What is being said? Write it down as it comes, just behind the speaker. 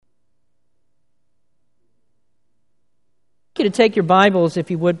you to take your Bibles,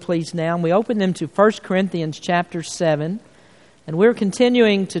 if you would please now, and we open them to 1 Corinthians chapter 7. And we're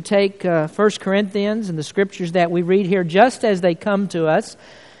continuing to take 1 Corinthians and the scriptures that we read here just as they come to us.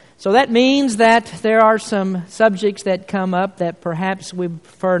 So that means that there are some subjects that come up that perhaps we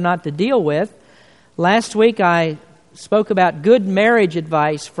prefer not to deal with. Last week I spoke about good marriage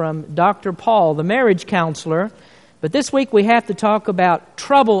advice from Dr. Paul, the marriage counselor. But this week we have to talk about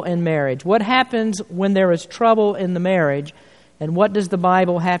trouble in marriage. What happens when there is trouble in the marriage? And what does the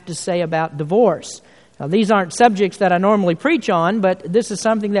Bible have to say about divorce? Now, these aren't subjects that I normally preach on, but this is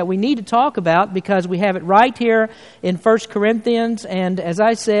something that we need to talk about because we have it right here in 1 Corinthians. And as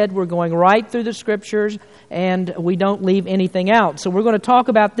I said, we're going right through the Scriptures and we don't leave anything out. So we're going to talk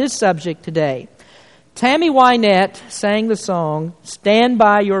about this subject today. Tammy Wynette sang the song, "Stand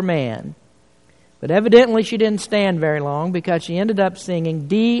By Your Man." But evidently she didn't stand very long because she ended up singing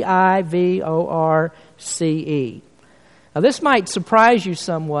Divorce. Now this might surprise you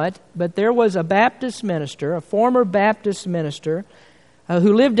somewhat, but there was a Baptist minister, a former Baptist minister,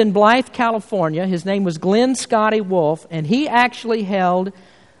 who lived in Blythe, California. His name was Glenn Scotty Wolfe, and he actually held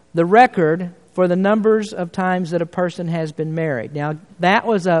the record for the numbers of times that a person has been married. Now that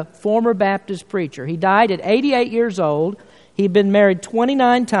was a former Baptist preacher. He died at 88 years old. He'd been married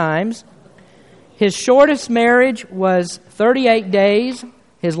 29 times. His shortest marriage was 38 days.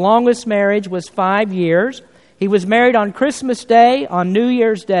 His longest marriage was 5 years. He was married on Christmas Day, on New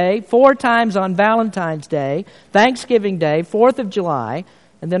Year's Day, 4 times on Valentine's Day, Thanksgiving Day, 4th of July,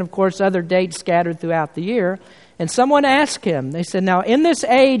 and then, of course, other dates scattered throughout the year. And someone asked him, they said, now, in this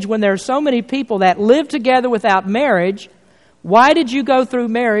age when there are so many people that live together without marriage, why did you go through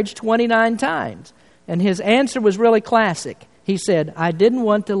marriage 29 times? And his answer was really classic. He said, I didn't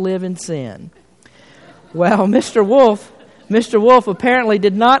want to live in sin. Well, Mr. Wolfe apparently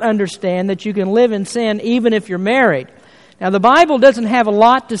did not understand that you can live in sin even if you're married. Now, the Bible doesn't have a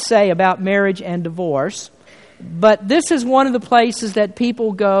lot to say about marriage and divorce, but this is one of the places that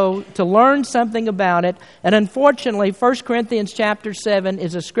people go to learn something about it. And unfortunately, 1 Corinthians chapter 7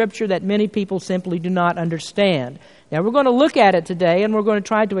 is a scripture that many people simply do not understand. Now, we're going to look at it today, and we're going to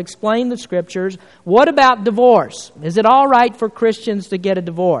try to explain the scriptures. What about divorce? Is it all right for Christians to get a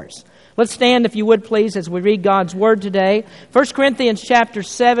divorce? Let's stand, if you would, please, as we read God's Word today. 1 Corinthians chapter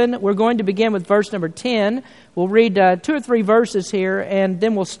 7, we're going to begin with verse number 10. We'll read 2 or 3 verses here, and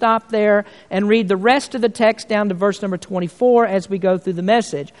then we'll stop there and read the rest of the text down to verse number 24 as we go through the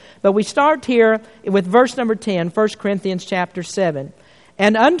message. But we start here with verse number 10, 1 Corinthians chapter 7.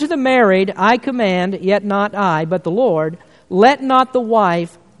 And unto the married I command, yet not I, but the Lord, let not the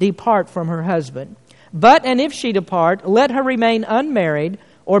wife depart from her husband. But, and if she depart, let her remain unmarried,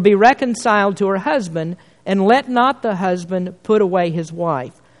 or be reconciled to her husband, and let not the husband put away his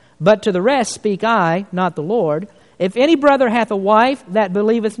wife. But to the rest speak I, not the Lord. If any brother hath a wife that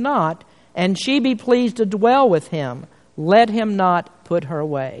believeth not, and she be pleased to dwell with him, let him not put her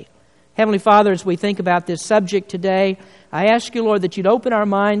away. Heavenly Father, as we think about this subject today, I ask you, Lord, that you'd open our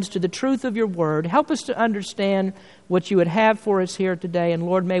minds to the truth of your word. Help us to understand what you would have for us here today. And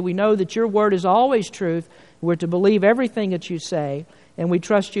Lord, may we know that your word is always truth. We're to believe everything that you say. And we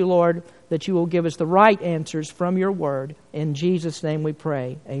trust you, Lord, that you will give us the right answers from your word. In Jesus' name we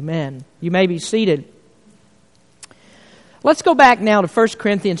pray. Amen. You may be seated. Let's go back now to 1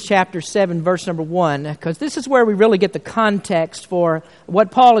 Corinthians chapter 7, verse number 1, because this is where we really get the context for what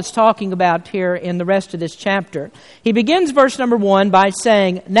Paul is talking about here in the rest of this chapter. He begins verse number 1 by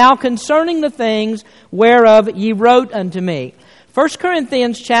saying, Now concerning the things whereof ye wrote unto me. 1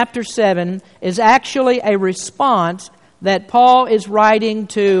 Corinthians chapter 7 is actually a response that Paul is writing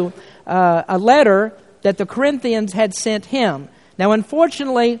to a letter that the Corinthians had sent him. Now,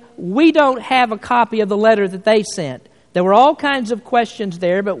 unfortunately, we don't have a copy of the letter that they sent. There were all kinds of questions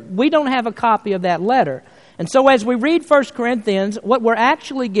there, but we don't have a copy of that letter. And so as we read 1 Corinthians, what we're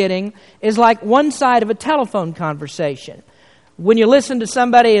actually getting is like one side of a telephone conversation. When you listen to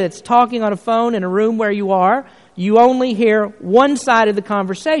somebody that's talking on a phone in a room where you are, you only hear one side of the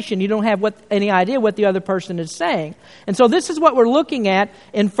conversation. You don't have any idea what the other person is saying. And so this is what we're looking at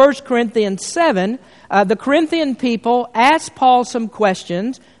in 1 Corinthians 7. The Corinthian people ask Paul some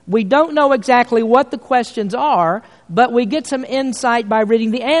questions. We don't know exactly what the questions are, but we get some insight by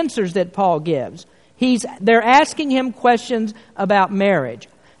reading the answers that Paul gives. They're asking him questions about marriage.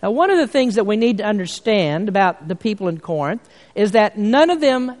 Now, one of the things that we need to understand about the people in Corinth is that none of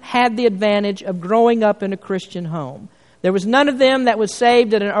them had the advantage of growing up in a Christian home. There was none of them that was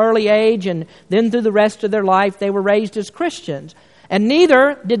saved at an early age, and then through the rest of their life they were raised as Christians. And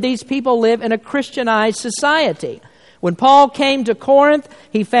neither did these people live in a Christianized society. When Paul came to Corinth,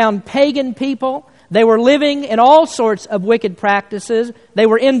 he found pagan people. They were living in all sorts of wicked practices. They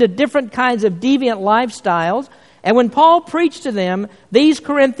were into different kinds of deviant lifestyles. And when Paul preached to them, these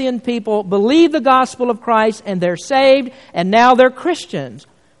Corinthian people believe the gospel of Christ and they're saved, and now they're Christians.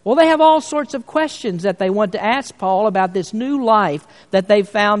 Well, they have all sorts of questions that they want to ask Paul about this new life that they've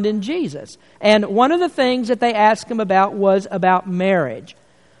found in Jesus. And one of the things that they asked him about was about marriage.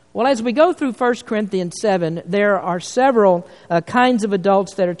 Well, as we go through 1 Corinthians 7, there are several kinds of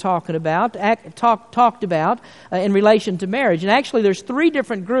adults that are talked about in relation to marriage. And actually, there's 3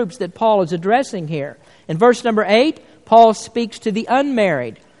 different groups that Paul is addressing here. In verse number 8, Paul speaks to the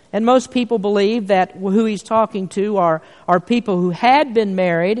unmarried. And most people believe that who he's talking to are people who had been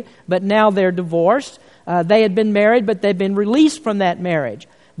married, but now they're divorced. They had been married, but they've been released from that marriage.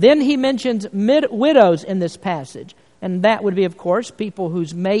 Then he mentions widows in this passage. And that would be, of course, people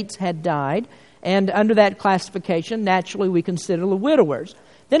whose mates had died. And under that classification, naturally, we consider the widowers.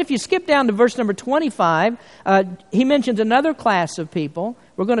 Then if you skip down to verse number 25, he mentions another class of people.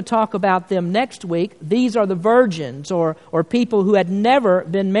 We're going to talk about them next week. These are the virgins or people who had never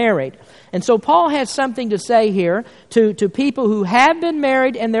been married. And so Paul has something to say here to people who have been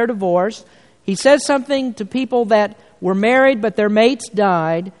married and they're divorced. He says something to people that were married but their mates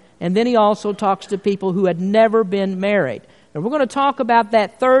died. And then he also talks to people who had never been married. And we're going to talk about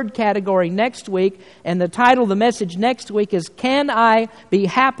that third category next week, and the title of the message next week is, Can I Be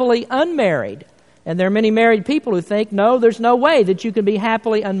Happily Unmarried? And there are many married people who think, no, there's no way that you can be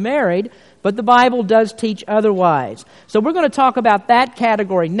happily unmarried, but the Bible does teach otherwise. So we're going to talk about that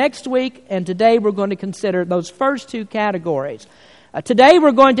category next week, and today we're going to consider those first 2 categories. Today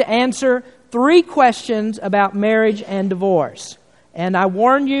we're going to answer 3 questions about marriage and divorce. And I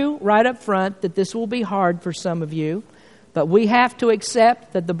warn you right up front that this will be hard for some of you. But we have to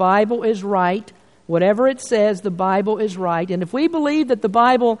accept that the Bible is right. Whatever it says, the Bible is right. And if we believe that the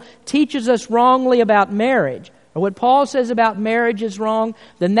Bible teaches us wrongly about marriage, or what Paul says about marriage is wrong,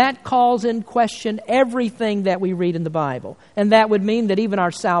 then that calls in question everything that we read in the Bible. And that would mean that even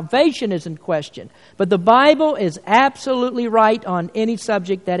our salvation is in question. But the Bible is absolutely right on any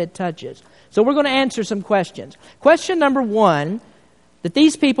subject that it touches. So we're going to answer some questions. Question number 1 that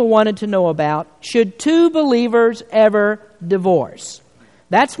these people wanted to know about: should 2 believers ever divorce?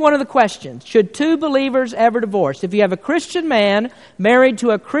 That's one of the questions. Should 2 believers ever divorce? If you have a Christian man married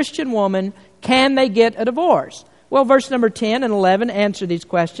to a Christian woman, can they get a divorce? Well, verse number 10 and 11 answer these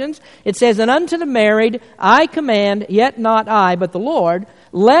questions. It says, And unto the married I command, yet not I, but the Lord,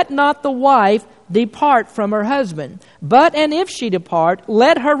 let not the wife depart from her husband. But, and if she depart,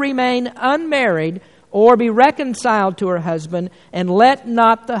 let her remain unmarried, or be reconciled to her husband, and let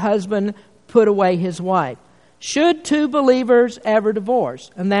not the husband put away his wife. Should 2 believers ever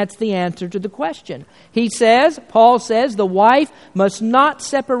divorce? And that's the answer to the question. Paul says, the wife must not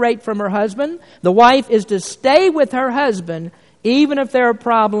separate from her husband. The wife is to stay with her husband, even if there are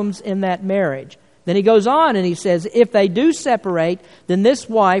problems in that marriage. Then he goes on and he says, if they do separate, then this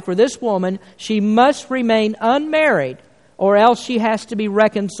wife or this woman, she must remain unmarried, or else she has to be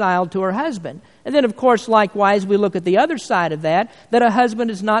reconciled to her husband. And then, of course, likewise, we look at the other side of that a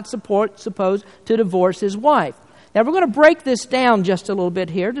husband is not supposed to divorce his wife. Now, we're going to break this down just a little bit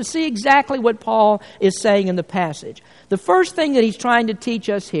here to see exactly what Paul is saying in the passage. The first thing that he's trying to teach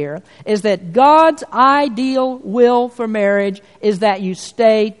us here is that God's ideal will for marriage is that you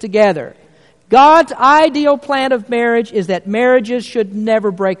stay together. God's ideal plan of marriage is that marriages should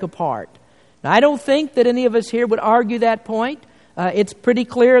never break apart. Now, I don't think that any of us here would argue that point. It's pretty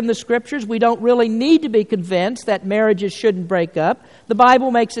clear in the Scriptures. We don't really need to be convinced that marriages shouldn't break up. The Bible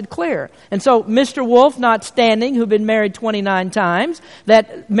makes it clear. And so, Mr. Wolf, notwithstanding, who've been married 29 times,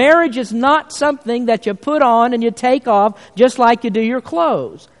 that marriage is not something that you put on and you take off just like you do your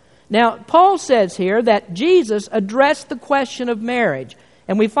clothes. Now, Paul says here that Jesus addressed the question of marriage.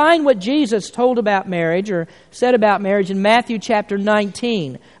 And we find what Jesus told about marriage, or said about marriage, in Matthew chapter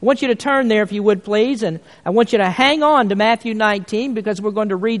 19. I want you to turn there, if you would, please, and I want you to hang on to Matthew 19, because we're going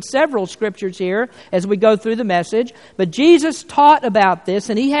to read several scriptures here as we go through the message. But Jesus taught about this,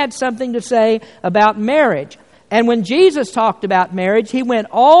 and he had something to say about marriage. And when Jesus talked about marriage, he went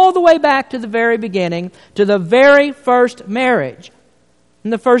all the way back to the very beginning, to the very first marriage.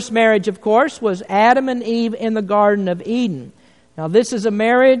 And the first marriage, of course, was Adam and Eve in the Garden of Eden. Now, this is a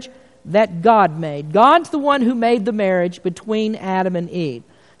marriage that God made. God's the one who made the marriage between Adam and Eve.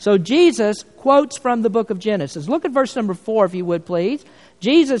 So Jesus quotes from the book of Genesis. Look at verse number 4, if you would, please.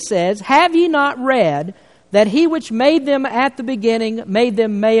 Jesus says, Have ye not read that he which made them at the beginning made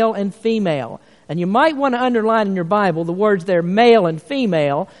them male and female? And you might want to underline in your Bible the words there, male and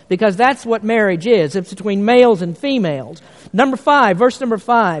female, because that's what marriage is. It's between males and females. Verse number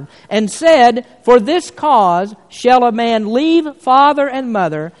 5, and said, for this cause shall a man leave father and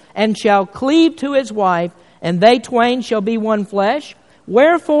mother, and shall cleave to his wife, and they twain shall be one flesh.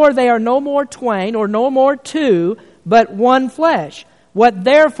 Wherefore they are no more twain, or no more two, but one flesh. What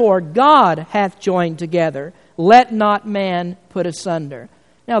therefore God hath joined together, let not man put asunder.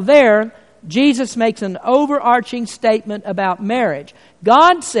 Now there, Jesus makes an overarching statement about marriage.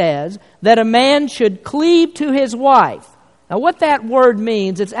 God says that a man should cleave to his wife. Now what that word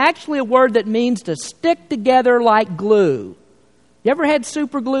means, it's actually a word that means to stick together like glue. You ever had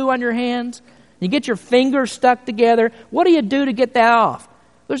super glue on your hands? You get your fingers stuck together. What do you do to get that off?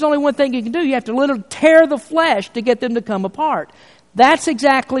 There's only one thing you can do. You have to literally tear the flesh to get them to come apart. That's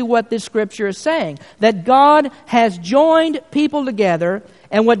exactly what this scripture is saying. That God has joined people together,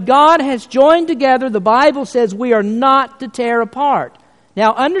 and what God has joined together, the Bible says we are not to tear apart.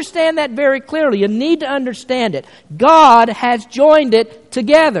 Now understand that very clearly. You need to understand it. God has joined it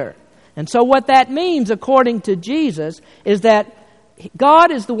together. And so what that means, according to Jesus, is that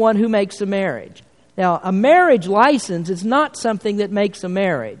God is the one who makes a marriage. Now, a marriage license is not something that makes a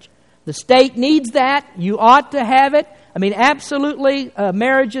marriage. The state needs that. You ought to have it. I mean, absolutely,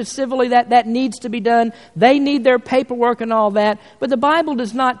 marriages civilly, that needs to be done. They need their paperwork and all that. But the Bible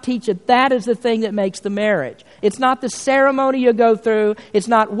does not teach that is the thing that makes the marriage. It's not the ceremony you go through. It's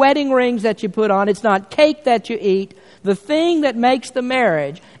not wedding rings that you put on. It's not cake that you eat. The thing that makes the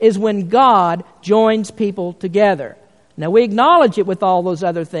marriage is when God joins people together. Now, we acknowledge it with all those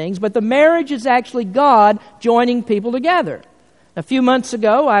other things, but the marriage is actually God joining people together. A few months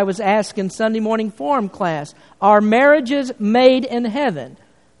ago, I was asked in Sunday morning forum class, are marriages made in heaven?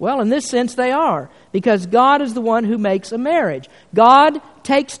 Well, in this sense, they are, because God is the one who makes a marriage. God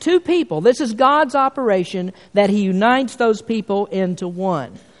takes two people. This is God's operation that He unites those people into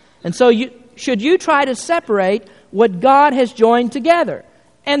one. And so should you try to separate what God has joined together?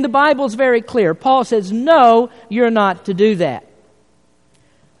 And the Bible's very clear. Paul says, no, you're not to do that.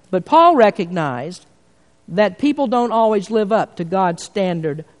 But Paul recognized that people don't always live up to God's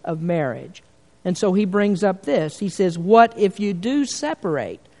standard of marriage. And so he brings up this. He says, what if you do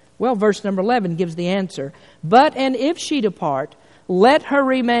separate? Well, verse number 11 gives the answer. But and if she depart, let her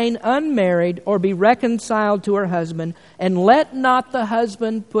remain unmarried or be reconciled to her husband, and let not the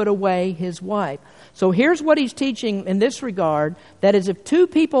husband put away his wife. So here's what he's teaching in this regard, that is, if two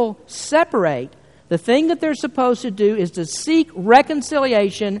people separate, the thing that they're supposed to do is to seek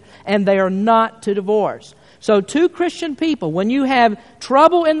reconciliation, and they are not to divorce. So two Christian people, when you have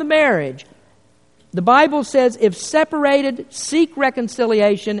trouble in the marriage, the Bible says if separated, seek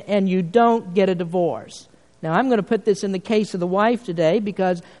reconciliation, and you don't get a divorce. Now, I'm going to put this in the case of the wife today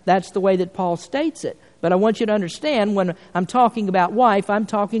because that's the way that Paul states it. But I want you to understand, when I'm talking about wife, I'm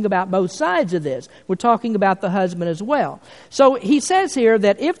talking about both sides of this. We're talking about the husband as well. So he says here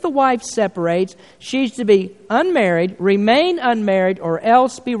that if the wife separates, she's to be unmarried, remain unmarried, or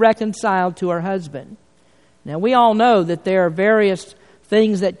else be reconciled to her husband. Now, we all know that there are various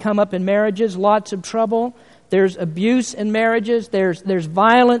things that come up in marriages, lots of trouble. There's abuse in marriages. There's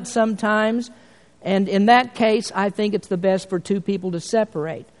violence sometimes. And in that case, I think it's the best for two people to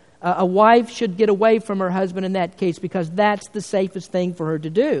separate. A wife should get away from her husband in that case because that's the safest thing for her to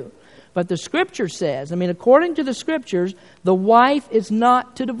do. But the Scripture says, according to the Scriptures, the wife is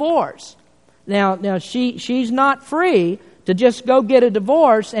not to divorce. Now she's not free to just go get a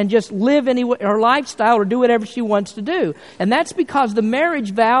divorce and just live her lifestyle or do whatever she wants to do. And that's because the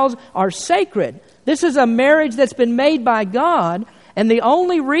marriage vows are sacred. This is a marriage that's been made by God, and the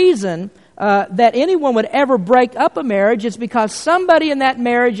only reason that anyone would ever break up a marriage is because somebody in that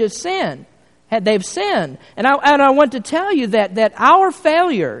marriage has sinned. They've sinned. And I want to tell you that our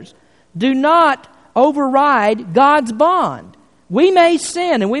failures do not override God's bond. We may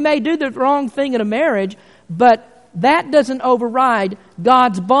sin and we may do the wrong thing in a marriage, but that doesn't override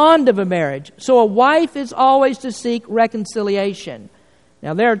God's bond of a marriage. So a wife is always to seek reconciliation.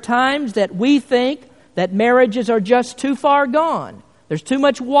 Now, there are times that we think that marriages are just too far gone. There's too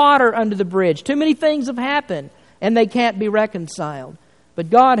much water under the bridge. Too many things have happened, and they can't be reconciled. But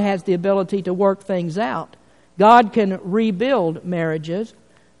God has the ability to work things out. God can rebuild marriages.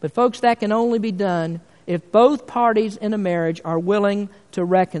 But folks, that can only be done if both parties in a marriage are willing to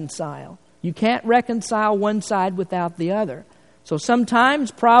reconcile. You can't reconcile one side without the other. So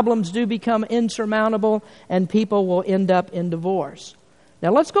sometimes problems do become insurmountable, and people will end up in divorce.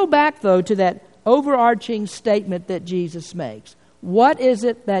 Now let's go back, though, to that overarching statement that Jesus makes. What is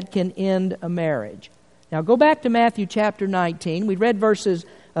it that can end a marriage? Now go back to Matthew chapter 19. We read verses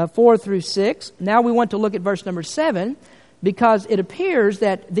 4 through 6. Now we want to look at verse number 7, because it appears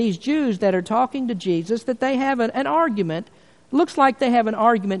that these Jews that are talking to Jesus, that they have an argument. Looks like they have an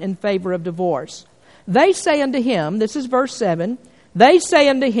argument in favor of divorce. They say unto him, this is verse 7, they say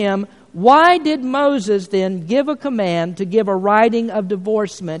unto him, why did Moses then give a command to give a writing of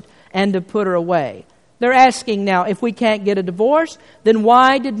divorcement and to put her away? They're asking now, if we can't get a divorce, then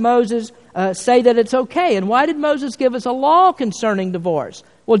why did Moses say that it's okay? And why did Moses give us a law concerning divorce?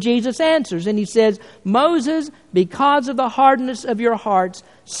 Well, Jesus answers, and he says, Moses, because of the hardness of your hearts,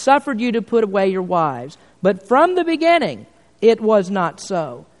 suffered you to put away your wives. But from the beginning, it was not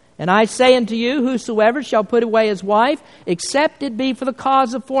so. And I say unto you, whosoever shall put away his wife, except it be for the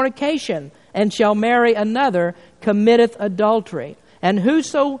cause of fornication, and shall marry another, committeth adultery. And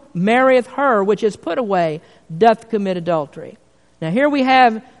whoso marrieth her which is put away, doth commit adultery. Now here we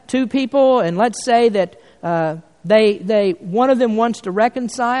have two people, and let's say that they one of them wants to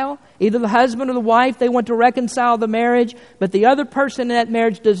reconcile. Either the husband or the wife, they want to reconcile the marriage, but the other person in that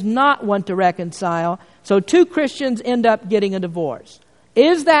marriage does not want to reconcile. So two Christians end up getting a divorce.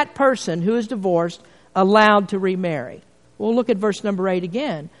 Is that person who is divorced allowed to remarry? Well, look at verse number 8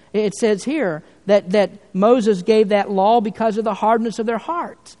 again. It says here that Moses gave that law because of the hardness of their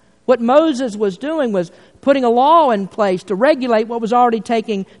hearts. What Moses was doing was putting a law in place to regulate what was already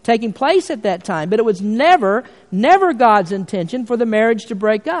taking place at that time. But it was never God's intention for the marriage to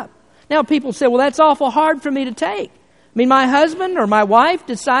break up. Now people say, well, that's awful hard for me to take. I mean, my husband or my wife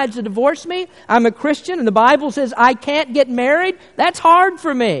decides to divorce me. I'm a Christian and the Bible says I can't get married. That's hard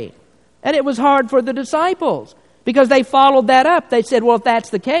for me. And it was hard for the disciples because they followed that up. They said, well, if that's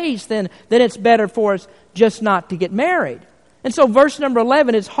the case, then it's better for us just not to get married. And so verse number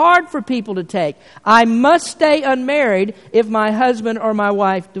 11 is hard for people to take. I must stay unmarried if my husband or my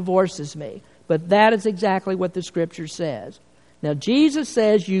wife divorces me. But that is exactly what the Scripture says. Now, Jesus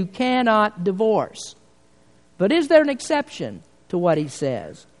says you cannot divorce. But is there an exception to what he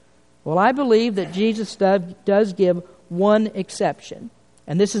says? Well, I believe that Jesus does give one exception.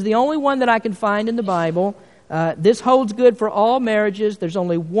 And this is the only one that I can find in the Bible. This holds good for all marriages. There's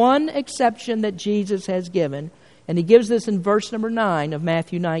only one exception that Jesus has given. And he gives this in verse number 9 of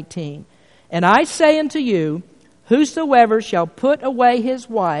Matthew 19. And I say unto you, whosoever shall put away his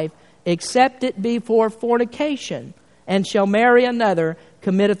wife, except it be for fornication, and shall marry another,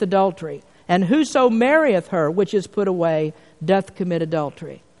 committeth adultery. And whoso marrieth her which is put away, doth commit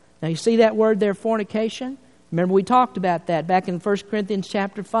adultery. Now you see that word there, fornication? Remember we talked about that back in 1 Corinthians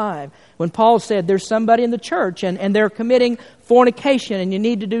chapter 5, when Paul said there's somebody in the church and they're committing fornication and you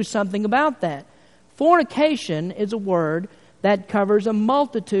need to do something about that. Fornication is a word that covers a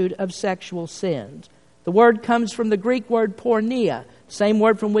multitude of sexual sins. The word comes from the Greek word porneia, same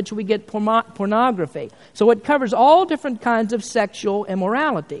word from which we get pornography. So it covers all different kinds of sexual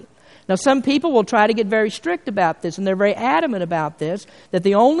immorality. Now, some people will try to get very strict about this, and they're very adamant about this, that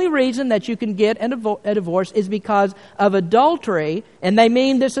the only reason that you can get a divorce is because of adultery, and they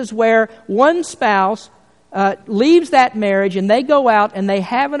mean this is where one spouse leaves that marriage and they go out and they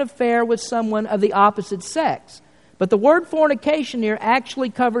have an affair with someone of the opposite sex. But the word fornication here actually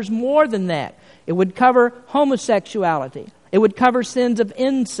covers more than that. It would cover homosexuality. It would cover sins of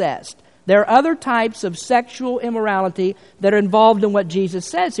incest. There are other types of sexual immorality that are involved in what Jesus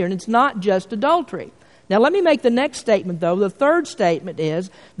says here, and it's not just adultery. Now let me make the next statement, though. The third statement is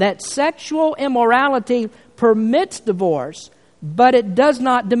that sexual immorality permits divorce, but it does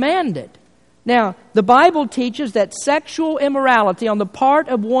not demand it. Now, the Bible teaches that sexual immorality on the part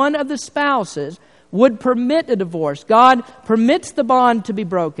of one of the spouses would permit a divorce. God permits the bond to be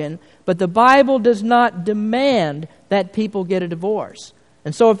broken, but the Bible does not demand that people get a divorce.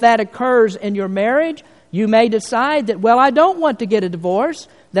 And so if that occurs in your marriage, you may decide that, well, I don't want to get a divorce,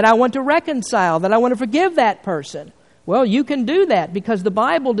 that I want to reconcile, that I want to forgive that person. Well, you can do that because the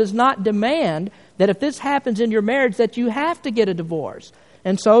Bible does not demand that if this happens in your marriage that you have to get a divorce.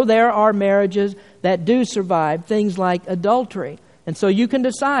 And so there are marriages that do survive things like adultery. And so you can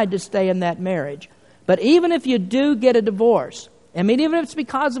decide to stay in that marriage. But even if you do get a divorce, I mean, even if it's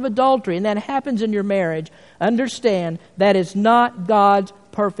because of adultery and that happens in your marriage, understand that is not God's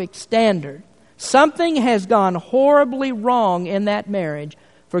perfect standard. Something has gone horribly wrong in that marriage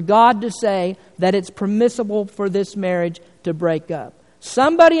for God to say that it's permissible for this marriage to break up.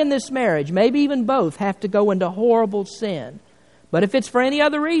 Somebody in this marriage, maybe even both, have to go into horrible sin. But if it's for any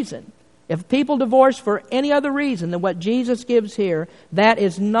other reason, if people divorce for any other reason than what Jesus gives here, that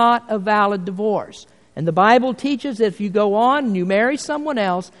is not a valid divorce. And the Bible teaches that if you go on and you marry someone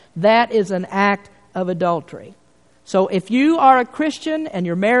else, that is an act of adultery. So if you are a Christian and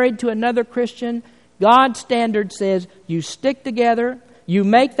you're married to another Christian, God's standard says you stick together, You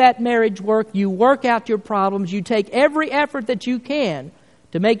make that marriage work. You work out your problems. You take every effort that you can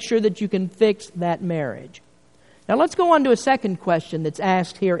to make sure that you can fix that marriage. Now let's go on to a second question that's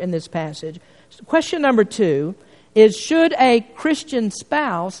asked here in this passage. Question number 2 is, should a Christian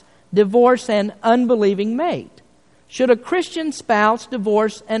spouse divorce an unbelieving mate? Should a Christian spouse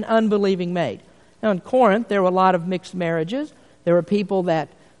divorce an unbelieving mate? Now in Corinth, there were a lot of mixed marriages. There were people that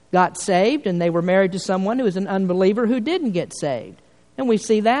got saved and they were married to someone who was an unbeliever who didn't get saved. And we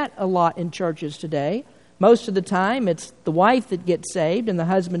see that a lot in churches today. Most of the time, it's the wife that gets saved and the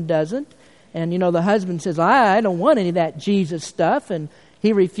husband doesn't. And, the husband says, I don't want any of that Jesus stuff, and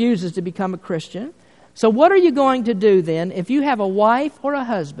he refuses to become a Christian. So what are you going to do then if you have a wife or a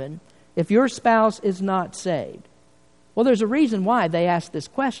husband if your spouse is not saved? Well, there's a reason why they ask this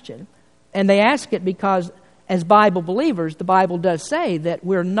question. And they ask it because, as Bible believers, the Bible does say that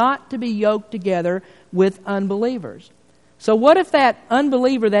we're not to be yoked together with unbelievers. So what if that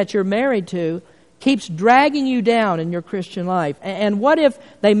unbeliever that you're married to keeps dragging you down in your Christian life? And what if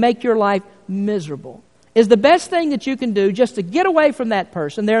they make your life miserable? Is the best thing that you can do just to get away from that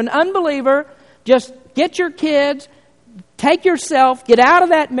person? They're an unbeliever. Just get your kids, take yourself, get out of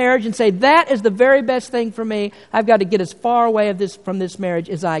that marriage and say, that is the very best thing for me. I've got to get as far away from this marriage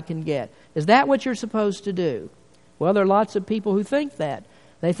as I can get. Is that what you're supposed to do? Well, there are lots of people who think that.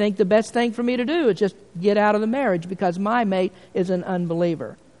 They think the best thing for me to do is just get out of the marriage because my mate is an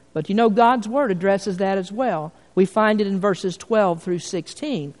unbeliever. But God's Word addresses that as well. We find it in verses 12 through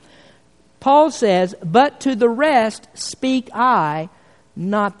 16. Paul says, but to the rest speak I,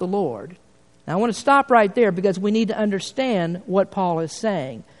 not the Lord. Now I want to stop right there because we need to understand what Paul is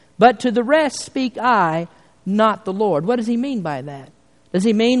saying. But to the rest speak I, not the Lord. What does he mean by that? Does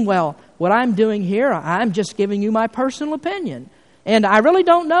he mean, well, what I'm doing here, I'm just giving you my personal opinion. And I really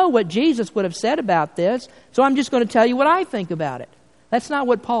don't know what Jesus would have said about this, so I'm just going to tell you what I think about it. That's not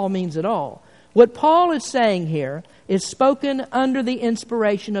what Paul means at all. What Paul is saying here is spoken under the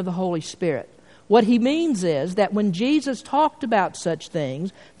inspiration of the Holy Spirit. What he means is that when Jesus talked about such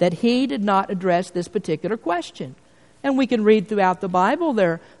things, that he did not address this particular question. And we can read throughout the Bible,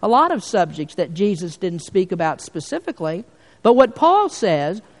 there are a lot of subjects that Jesus didn't speak about specifically. But what Paul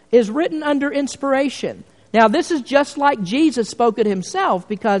says is written under inspiration. Now, this is just like Jesus spoke it himself,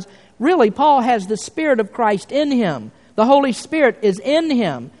 because really Paul has the Spirit of Christ in him. The Holy Spirit is in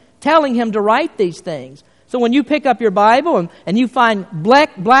him, telling him to write these things. So when you pick up your Bible and you find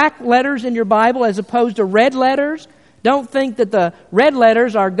black letters in your Bible as opposed to red letters, don't think that the red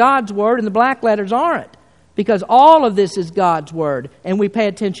letters are God's Word and the black letters aren't. Because all of this is God's Word, and we pay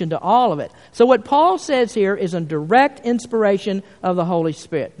attention to all of it. So what Paul says here is a direct inspiration of the Holy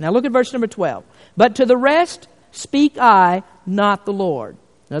Spirit. Now look at verse number 12. But to the rest speak I, not the Lord.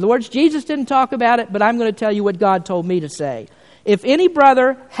 In other words, Jesus didn't talk about it, but I'm going to tell you what God told me to say. If any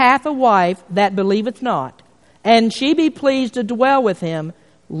brother hath a wife that believeth not, and she be pleased to dwell with him,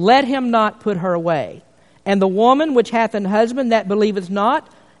 let him not put her away. And the woman which hath an husband that believeth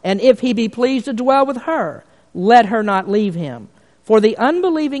not, and if he be pleased to dwell with her, let her not leave him. For the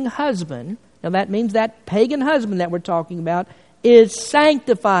unbelieving husband, now that means that pagan husband that we're talking about, is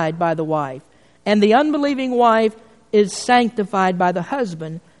sanctified by the wife. And the unbelieving wife is sanctified by the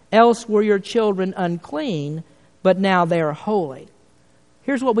husband. Else were your children unclean, but now they are holy.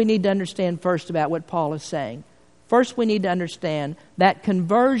 Here's what we need to understand first about what Paul is saying. First, we need to understand that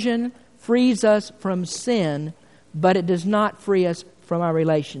conversion frees us from sin, but it does not free us from our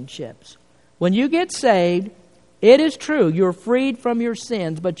relationships. When you get saved, it is true, you're freed from your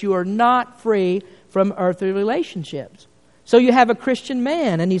sins, but you are not free from earthly relationships. So you have a Christian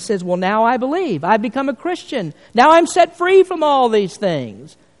man, and he says, well, now I believe. I've become a Christian. Now I'm set free from all these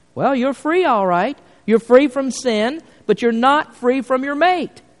things. Well, you're free, all right. You're free from sin, but you're not free from your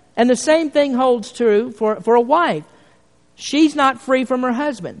mate. And the same thing holds true for a wife. She's not free from her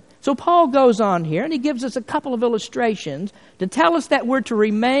husband. So Paul goes on here, and he gives us a couple of illustrations to tell us that we're to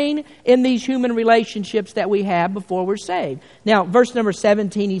remain in these human relationships that we have before we're saved. Now, verse number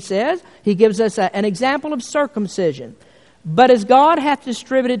 17, he gives us an example of circumcision. But as God hath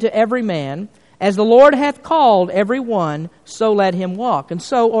distributed to every man, as the Lord hath called every one, so let him walk. And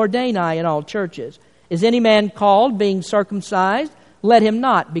so ordain I in all churches. Is any man called, being circumcised? Let him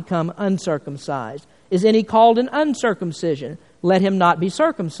not become uncircumcised. Is any called in uncircumcision? Let him not be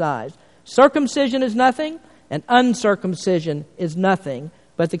circumcised. Circumcision is nothing, and uncircumcision is nothing,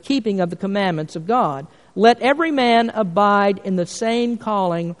 but the keeping of the commandments of God. Let every man abide in the same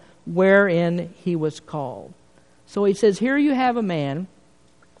calling wherein he was called. So he says, here you have a man,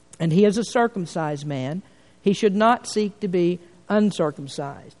 and he is a circumcised man. He should not seek to be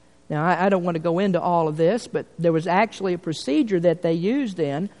uncircumcised. Now, I don't want to go into all of this, but there was actually a procedure that they used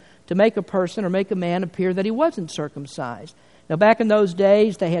then to make a person or make a man appear that he wasn't circumcised. Now, back in those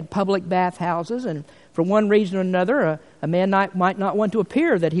days, they had public bathhouses, and for one reason or another, a man might not want to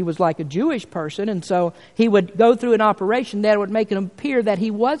appear that he was like a Jewish person, and so he would go through an operation that would make him appear that he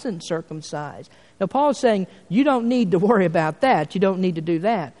wasn't circumcised. Now, Paul's saying, you don't need to worry about that. You don't need to do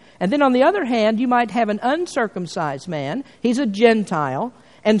that. And then on the other hand, you might have an uncircumcised man. He's a Gentile.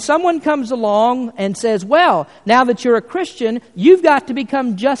 And someone comes along and says, well, now that you're a Christian, you've got to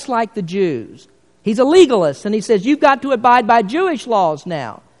become just like the Jews. He's a legalist, and he says, you've got to abide by Jewish laws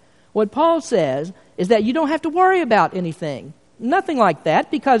now. What Paul says is that you don't have to worry about anything. Nothing like that,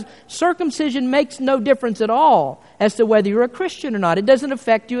 because circumcision makes no difference at all as to whether you're a Christian or not. It doesn't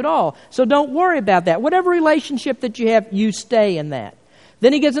affect you at all. So don't worry about that. Whatever relationship that you have, you stay in that.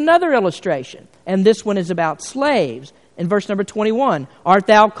 Then he gives another illustration, and this one is about slaves. In verse number 21, art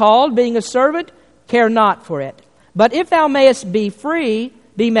thou called, being a servant? Care not for it. But if thou mayest be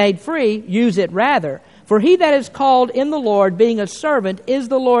made free, use it rather. For he that is called in the Lord, being a servant, is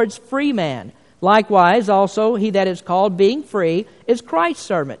the Lord's free man. Likewise, also, he that is called, being free, is Christ's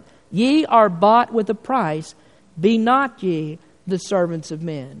servant. Ye are bought with a price. Be not ye the servants of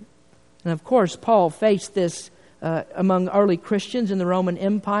men. And of course, Paul faced this among early Christians in the Roman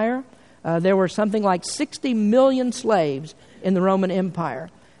Empire. There were something like 60 million slaves in the Roman Empire.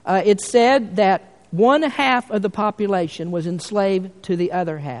 It's said that 1/2 of the population was enslaved to the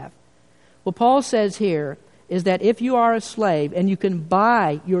other half. What Paul says here is that if you are a slave and you can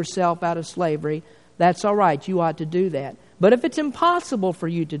buy yourself out of slavery, that's all right. You ought to do that. But if it's impossible for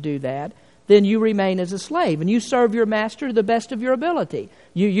you to do that, then you remain as a slave and you serve your master to the best of your ability.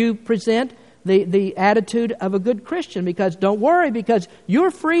 You present the attitude of a good Christian, because don't worry, because you're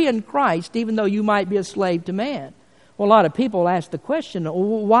free in Christ even though you might be a slave to man. Well, a lot of people ask the question,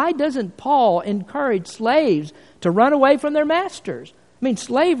 why doesn't Paul encourage slaves to run away from their masters? I mean,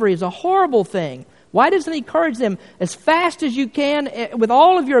 slavery is a horrible thing. Why doesn't he encourage them as fast as you can, with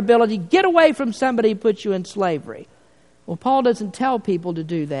all of your ability, get away from somebody who puts you in slavery? Well, Paul doesn't tell people to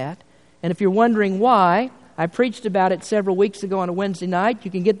do that. And if you're wondering why, I preached about it several weeks ago on a Wednesday night. You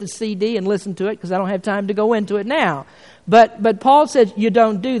can get the CD and listen to it because I don't have time to go into it now. But Paul says you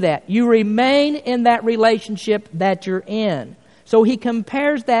don't do that. You remain in that relationship that you're in. So he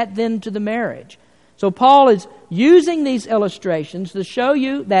compares that then to the marriage. So Paul is using these illustrations to show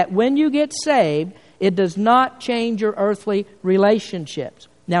you that when you get saved, it does not change your earthly relationships.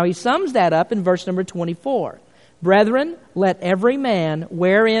 Now he sums that up in verse number 24. Brethren, let every man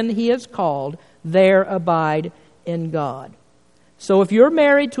wherein he is called there abide in God. So if you're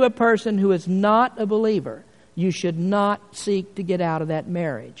married to a person who is not a believer, you should not seek to get out of that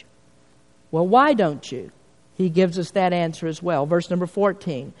marriage. Well, why don't you? He gives us that answer as well. Verse number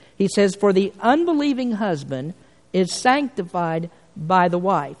 14. He says, for the unbelieving husband is sanctified by the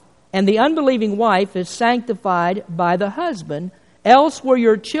wife, and the unbelieving wife is sanctified by the husband. Else were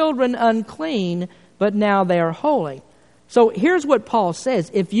your children unclean, but now they are holy. So here's what Paul says.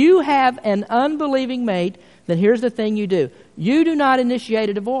 If you have an unbelieving mate, then here's the thing you do. You do not initiate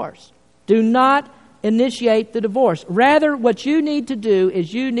a divorce. Do not initiate the divorce. Rather, what you need to do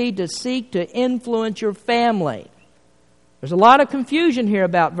is you need to seek to influence your family. There's a lot of confusion here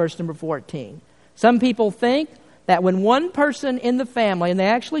about verse number 14. Some people think that when one person in the family, and they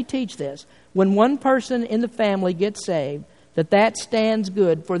actually teach this, when one person in the family gets saved, that stands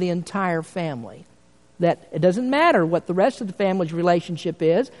good for the entire family. That it doesn't matter what the rest of the family's relationship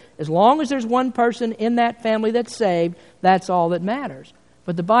is. As long as there's one person in that family that's saved, that's all that matters.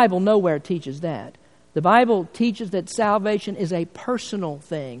 But the Bible nowhere teaches that. The Bible teaches that salvation is a personal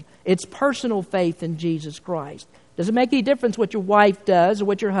thing. It's personal faith in Jesus Christ. Doesn't make any difference what your wife does or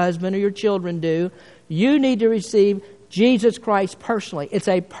what your husband or your children do. You need to receive Jesus Christ personally. It's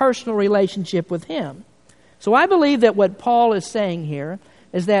a personal relationship with Him. So I believe that what Paul is saying here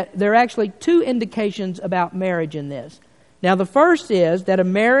is that there are actually two indications about marriage in this. Now, the first is that a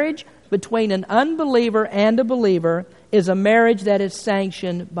marriage between an unbeliever and a believer is a marriage that is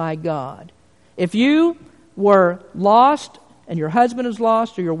sanctioned by God. If you were lost and your husband was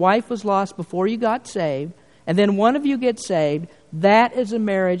lost or your wife was lost before you got saved, and then one of you gets saved, that is a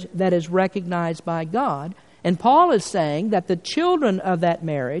marriage that is recognized by God. And Paul is saying that the children of that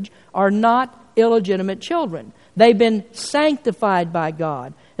marriage are not illegitimate children. They've been sanctified by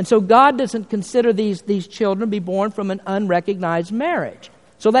God. And so God doesn't consider these children be born from an unrecognized marriage.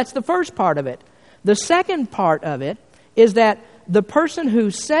 So that's the first part of it. The second part of it is that the person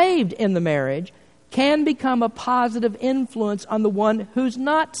who's saved in the marriage can become a positive influence on the one who's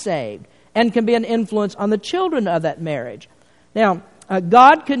not saved and can be an influence on the children of that marriage. Now,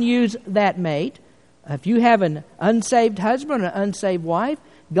 God can use that mate. If you have an unsaved husband or an unsaved wife,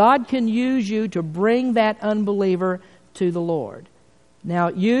 God can use you to bring that unbeliever to the Lord. Now,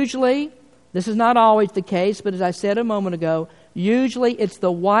 usually, this is not always the case, but as I said a moment ago, usually it's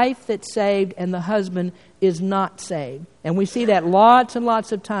the wife that's saved and the husband is not saved. And we see that lots and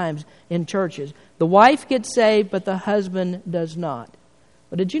lots of times in churches. The wife gets saved, but the husband does not.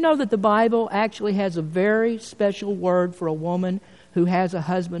 But did you know that the Bible actually has a very special word for a woman who has a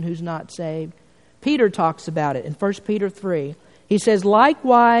husband who's not saved? Peter talks about it in 1 Peter 3. He says,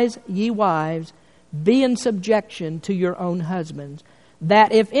 "Likewise, ye wives, be in subjection to your own husbands,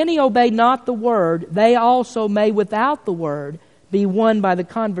 that if any obey not the word, they also may without the word be won by the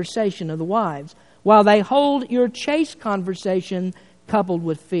conversation of the wives, while they hold your chaste conversation coupled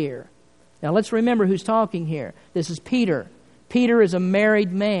with fear." Now let's remember who's talking here. This is Peter. Peter is a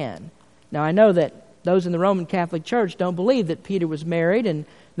married man. Now I know that those in the Roman Catholic Church don't believe that Peter was married, and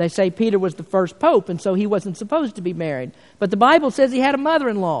they say Peter was the first pope, and so he wasn't supposed to be married. But the Bible says he had a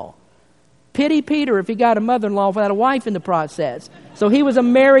mother-in-law. Pity Peter if he got a mother-in-law without a wife in the process. So he was a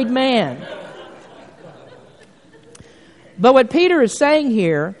married man. But what Peter is saying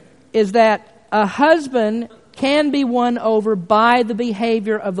here is that a husband can be won over by the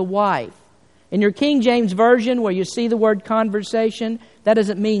behavior of the wife. In your King James Version, where you see the word conversation, that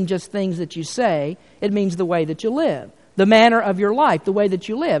doesn't mean just things that you say. It means the way that you live, the manner of your life, the way that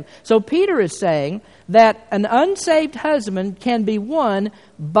you live. So Peter is saying that an unsaved husband can be won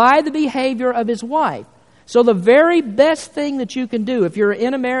by the behavior of his wife. So the very best thing that you can do, if you're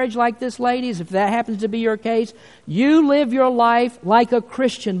in a marriage like this, ladies, if that happens to be your case, you live your life like a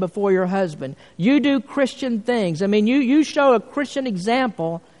Christian before your husband. You do Christian things. I mean, you show a Christian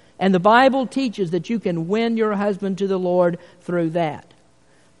example, and the Bible teaches that you can win your husband to the Lord through that.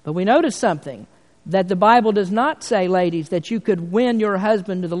 But we notice something, that the Bible does not say, ladies, that you could win your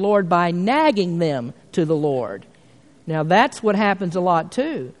husband to the Lord by nagging them to the Lord. Now, that's what happens a lot,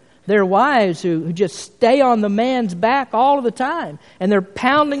 too. There are wives who just stay on the man's back all of the time, and they're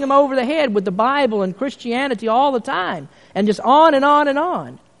pounding him over the head with the Bible and Christianity all the time, and just on and on and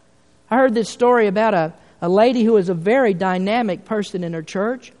on. I heard this story about a lady who was a very dynamic person in her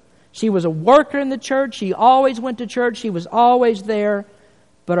church. She was a worker in the church. She always went to church. She was always there.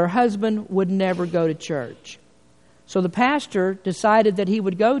 But her husband would never go to church. So the pastor decided that he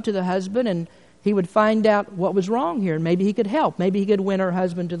would go to the husband and he would find out what was wrong here. And maybe he could help. Maybe he could win her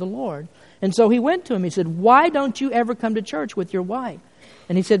husband to the Lord. And so he went to him. He said, "Why don't you ever come to church with your wife?"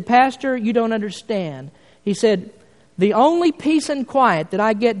 And he said, "Pastor, you don't understand." He said, "The only peace and quiet that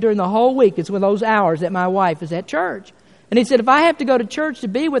I get during the whole week is with those hours that my wife is at church." And he said, "If I have to go to church to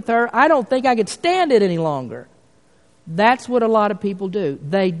be with her, I don't think I could stand it any longer." That's what a lot of people do.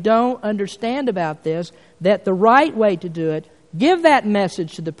 They don't understand about this, that the right way to do it, give that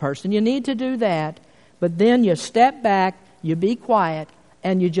message to the person. You need to do that. But then you step back, you be quiet,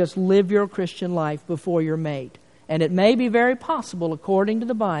 and you just live your Christian life before your mate. And it may be very possible, according to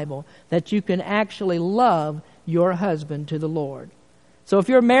the Bible, that you can actually love your husband to the Lord. So if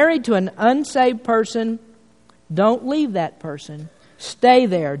you're married to an unsaved person, don't leave that person. Stay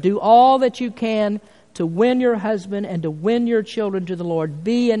there. Do all that you can to win your husband and to win your children to the Lord.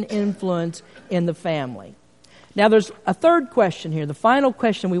 Be an influence in the family. Now there's a third question here. The final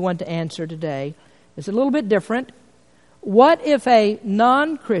question we want to answer today is a little bit different. What if a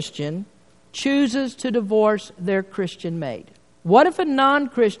non-Christian chooses to divorce their Christian mate? What if a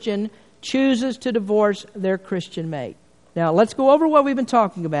non-Christian chooses to divorce their Christian mate? Now let's go over what we've been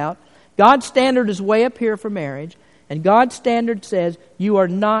talking about. God's standard is way up here for marriage, and God's standard says you are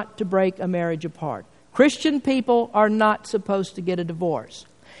not to break a marriage apart. Christian people are not supposed to get a divorce.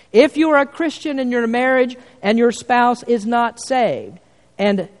 If you are a Christian in your marriage and your spouse is not saved,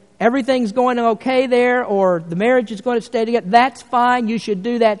 and everything's going okay there, or the marriage is going to stay together, that's fine. You should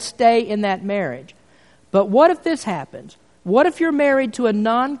do that. Stay in that marriage. But what if this happens? What if you're married to a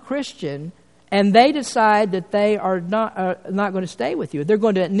non-Christian and they decide that they are not going to stay with you? They're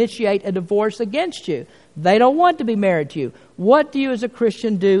going to initiate a divorce against you. They don't want to be married to you. What do you as a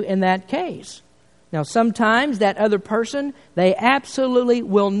Christian do in that case? Now, sometimes that other person, they absolutely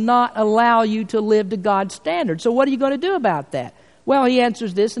will not allow you to live to God's standard. So what are you going to do about that? Well, he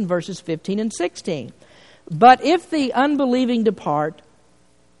answers this in verses 15 and 16. "But if the unbelieving depart,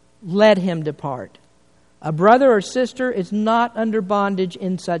 let him depart. A brother or sister is not under bondage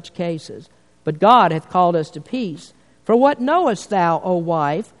in such cases. But God hath called us to peace. For what knowest thou, O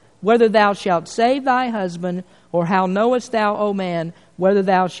wife, whether thou shalt save thy husband, or how knowest thou, O man, whether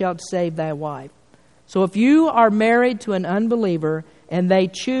thou shalt save thy wife?" So if you are married to an unbeliever and they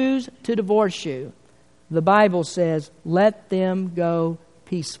choose to divorce you, the Bible says, let them go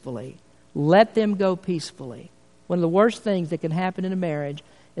peacefully. Let them go peacefully. One of the worst things that can happen in a marriage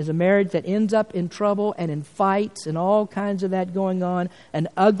is a marriage that ends up in trouble and in fights and all kinds of that going on, an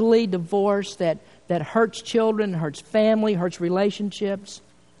ugly divorce that hurts children, hurts family, hurts relationships.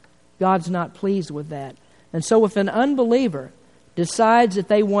 God's not pleased with that. And so if an unbeliever decides that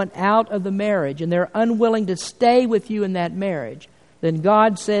they want out of the marriage and they're unwilling to stay with you in that marriage, then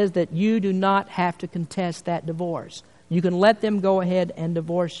God says that you do not have to contest that divorce. You can let them go ahead and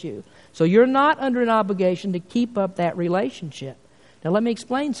divorce you. So you're not under an obligation to keep up that relationship. Now let me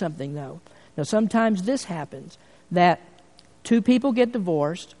explain something though. Now sometimes this happens, that two people get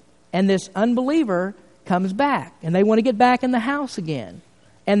divorced and this unbeliever comes back and they want to get back in the house again.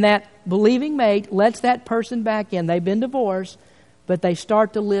 And that believing mate lets that person back in. They've been divorced, but they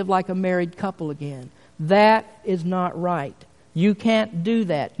start to live like a married couple again. That is not right. You can't do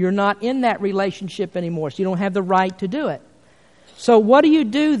that. You're not in that relationship anymore, so you don't have the right to do it. So what do you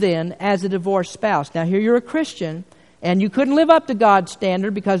do then as a divorced spouse? Now here you're a Christian, and you couldn't live up to God's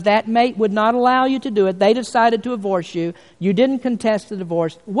standard because that mate would not allow you to do it. They decided to divorce you. You didn't contest the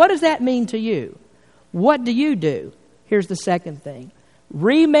divorce. What does that mean to you? What do you do? Here's the second thing.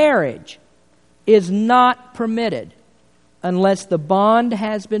 Remarriage is not permitted unless the bond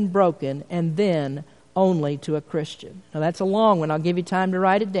has been broken, and then only to a Christian. Now that's a long one. I'll give you time to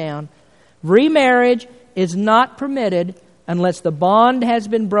write it down. Remarriage is not permitted unless the bond has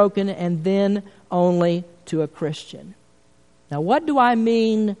been broken, and then only to a Christian. Now what do I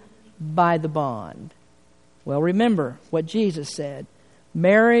mean by the bond? Well, remember what Jesus said.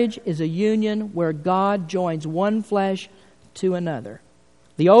 Marriage is a union where God joins one flesh to another.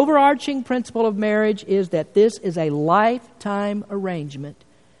 The overarching principle of marriage is that this is a lifetime arrangement,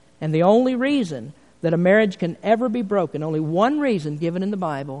 and the only reason that a marriage can ever be broken, only one reason given in the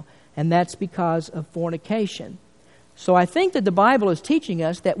Bible, and that's because of fornication. So I think that the Bible is teaching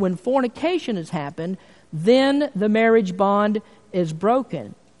us that when fornication has happened, then the marriage bond is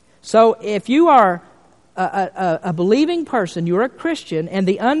broken. So if you are a believing person, you're a Christian, and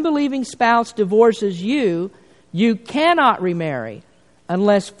the unbelieving spouse divorces you, you cannot remarry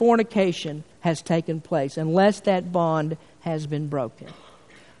unless fornication has taken place, unless that bond has been broken.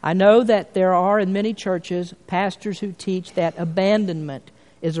 I know that there are in many churches pastors who teach that abandonment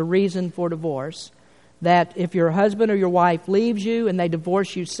is a reason for divorce, that if your husband or your wife leaves you and they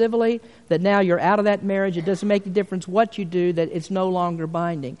divorce you civilly, that now you're out of that marriage. It doesn't make a difference what you do, that it's no longer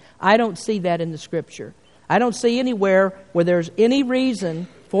binding. I don't see that in the Scripture. I don't see anywhere where there's any reason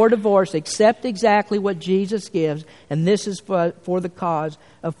for divorce except exactly what Jesus gives, and this is for the cause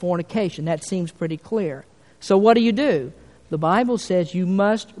of fornication. That seems pretty clear. So what do? The Bible says you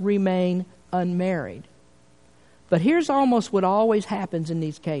must remain unmarried. But here's almost what always happens in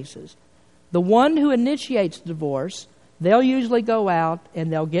these cases. The one who initiates the divorce, they'll usually go out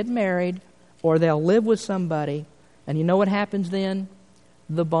and they'll get married or they'll live with somebody. And you know what happens then?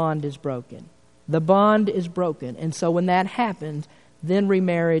 The bond is broken. The bond is broken. And so when that happens, then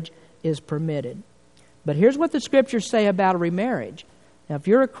remarriage is permitted. But here's what the Scriptures say about a remarriage. Now, if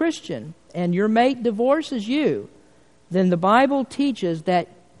you're a Christian and your mate divorces you, then the Bible teaches that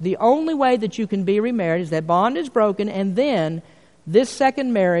the only way that you can be remarried is that bond is broken, and then this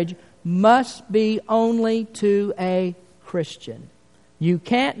second marriage must be only to a Christian. You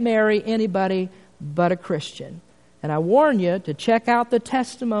can't marry anybody but a Christian. And I warn you to check out the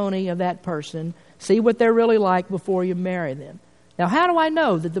testimony of that person, see what they're really like before you marry them. Now, how do I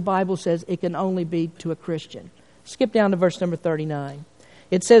know that the Bible says it can only be to a Christian? Skip down to verse number 39.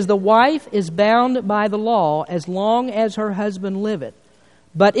 It says, "The wife is bound by the law as long as her husband liveth.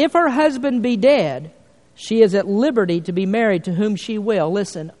 But if her husband be dead, she is at liberty to be married to whom she will."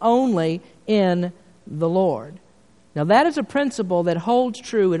 Listen, only in the Lord. Now that is a principle that holds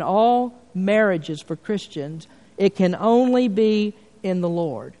true in all marriages for Christians. It can only be in the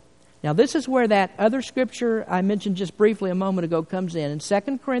Lord. Now this is where that other scripture I mentioned just briefly a moment ago comes in. In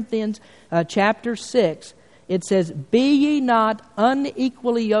 2 Corinthians chapter 6, it says, "Be ye not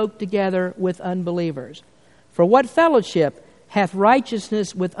unequally yoked together with unbelievers. For what fellowship hath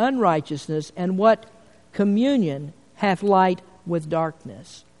righteousness with unrighteousness, and what communion hath light with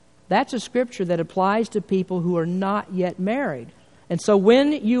darkness?" That's a scripture that applies to people who are not yet married. And so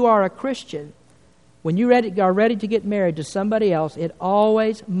when you are a Christian, when you are ready to get married to somebody else, it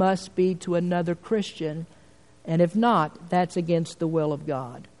always must be to another Christian. And if not, that's against the will of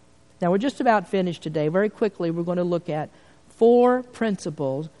God. Now, we're just about finished today. Very quickly, we're going to look at 4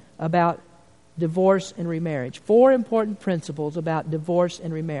 principles about divorce and remarriage. 4 important principles about divorce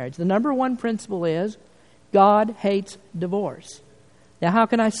and remarriage. The number 1 principle is God hates divorce. Now, how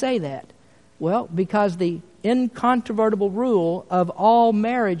can I say that? Well, because the incontrovertible rule of all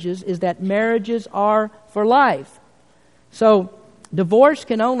marriages is that marriages are for life. So, divorce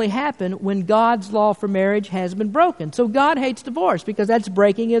can only happen when God's law for marriage has been broken. So God hates divorce because that's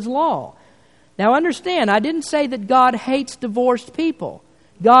breaking His law. Now understand, I didn't say that God hates divorced people.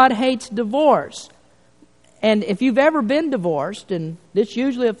 God hates divorce. And if you've ever been divorced, and this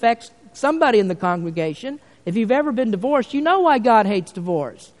usually affects somebody in the congregation, if you've ever been divorced, you know why God hates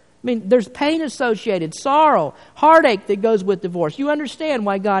divorce. I mean, there's pain associated, sorrow, heartache that goes with divorce. You understand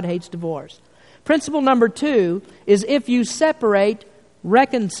why God hates divorce. Principle number 2 is if you separate,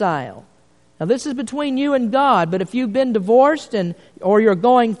 reconcile. Now this is between you and God, but if you've been divorced or you're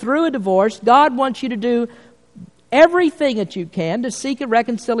going through a divorce, God wants you to do everything that you can to seek a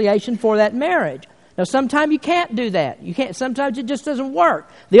reconciliation for that marriage. Now sometimes you can't do that. You can't. Sometimes it just doesn't work.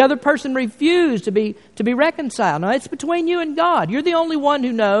 The other person refused to be reconciled. Now it's between you and God. You're the only one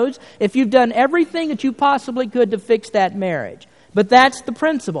who knows if you've done everything that you possibly could to fix that marriage. But that's the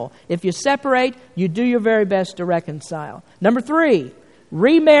principle. If you separate, you do your very best to reconcile. Number 3,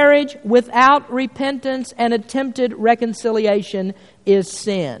 remarriage without repentance and attempted reconciliation is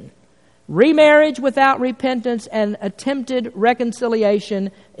sin. Remarriage without repentance and attempted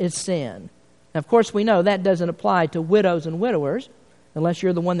reconciliation is sin. Now, of course, we know that doesn't apply to widows and widowers, unless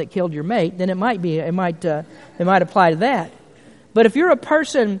you're the one that killed your mate. Then it might apply to that. But if you're a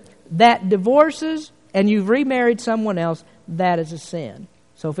person that divorces and you've remarried someone else, that is a sin.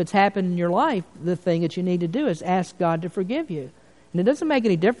 So if it's happened in your life, the thing that you need to do is ask God to forgive you. And it doesn't make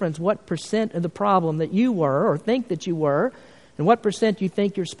any difference what percent of the problem that you were or think that you were and what percent you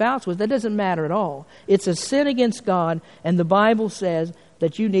think your spouse was. That doesn't matter at all. It's a sin against God, and the Bible says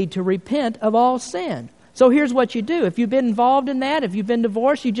that you need to repent of all sin. So here's what you do. If you've been involved in that, if you've been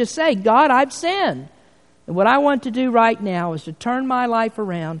divorced, you just say, God, I've sinned. And what I want to do right now is to turn my life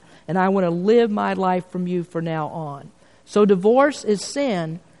around, and I want to live my life from you from now on. So divorce is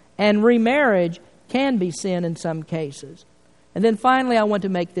sin, and remarriage can be sin in some cases. And then finally, I want to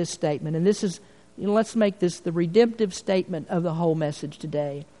make this statement, and this is, let's make this the redemptive statement of the whole message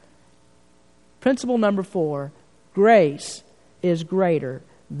today. Principle number 4, grace is greater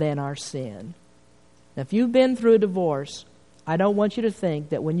than our sin. Now, if you've been through a divorce, I don't want you to think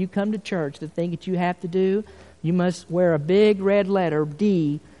that when you come to church, the thing that you have to do, you must wear a big red letter,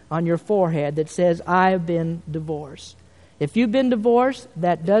 D, on your forehead that says, I have been divorced. If you've been divorced,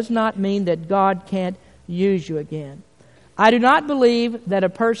 that does not mean that God can't use you again. I do not believe that a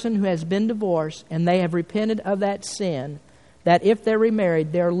person who has been divorced and they have repented of that sin, that if they're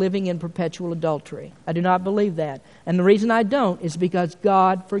remarried, they're living in perpetual adultery. I do not believe that. And the reason I don't is because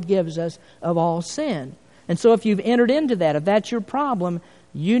God forgives us of all sin. And so if you've entered into that, if that's your problem,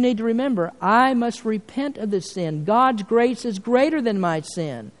 you need to remember, I must repent of this sin. God's grace is greater than my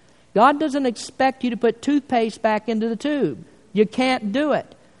sin. God doesn't expect you to put toothpaste back into the tube. You can't do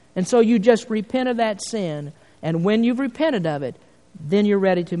it. And so you just repent of that sin. And when you've repented of it, then you're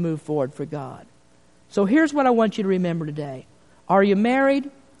ready to move forward for God. So here's what I want you to remember today. Are you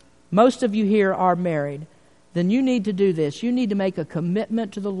married? Most of you here are married. Then you need to do this. You need to make a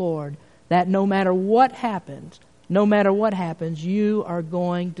commitment to the Lord that no matter what happens, you are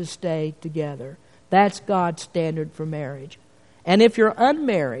going to stay together. That's God's standard for marriage. And if you're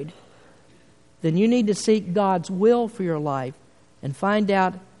unmarried, then you need to seek God's will for your life and find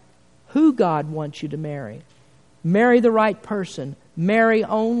out who God wants you to marry. Marry the right person. Marry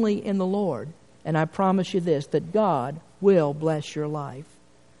only in the Lord. And I promise you this, that God will bless your life.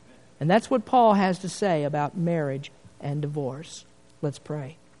 And that's what Paul has to say about marriage and divorce. Let's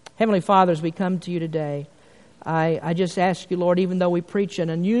pray. Heavenly Father, as we come to you today, I just ask you, Lord, even though we preach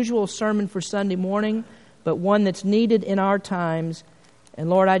an unusual sermon for Sunday morning, but one that's needed in our times, and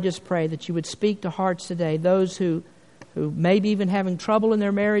Lord, I just pray that you would speak to hearts today, those who may be even having trouble in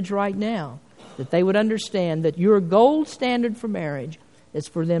their marriage right now, that they would understand that your gold standard for marriage is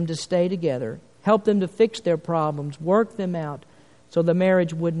for them to stay together. Help them to fix their problems, work them out, so the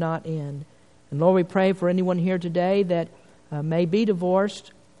marriage would not end. And Lord, we pray for anyone here today that may be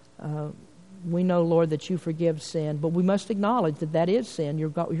divorced. We know, Lord, that you forgive sin, but we must acknowledge that that is sin. Your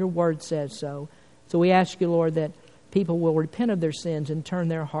word says so. So we ask you, Lord, that people will repent of their sins and turn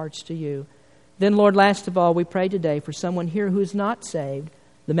their hearts to you. Then, Lord, last of all, we pray today for someone here who is not saved.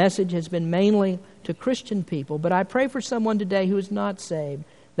 The message has been mainly to Christian people, but I pray for someone today who is not saved.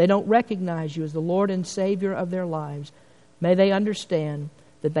 They don't recognize you as the Lord and Savior of their lives. May they understand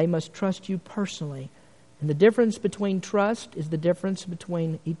that they must trust you personally. And the difference between trust is the difference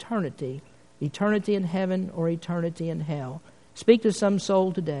between eternity in heaven or eternity in hell. Speak to some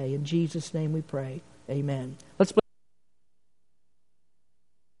soul today. In Jesus' name we pray. Amen. Let's